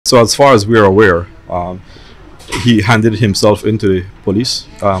So as far as we're aware, he handed himself into the police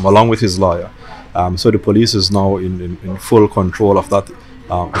along with his lawyer. So the police is now in full control of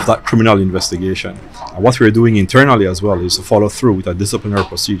that criminal investigation. What we're doing internally as well is to follow through with a disciplinary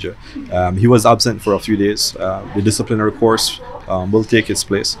procedure. He was absent for a few days. The disciplinary course will take its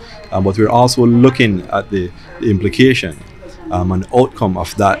place, but we're also looking at the implication and outcome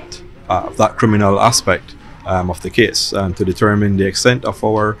of that criminal aspect of the case to determine the extent of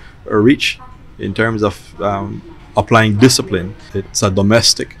our reach in terms of applying discipline. It's a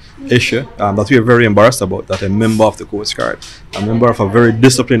domestic issue that we are very embarrassed about, that a member of the Coast Guard, a member of a very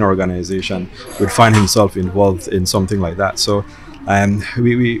disciplined organization, would find himself involved in something like that. So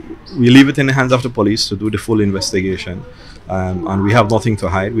we leave it in the hands of the police to do the full investigation, and we have nothing to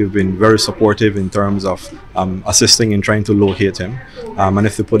hide. We've been very supportive in terms of assisting in trying to locate him, and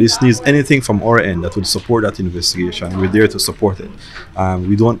if the police needs anything from our end that would support that investigation, we're there to support it.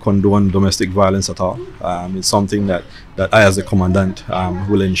 We don't condone domestic violence at all. It's something that I, as a commandant,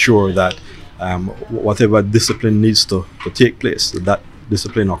 will ensure that whatever discipline needs to take place, that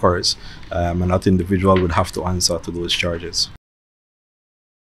discipline occurs, and that individual would have to answer to those charges.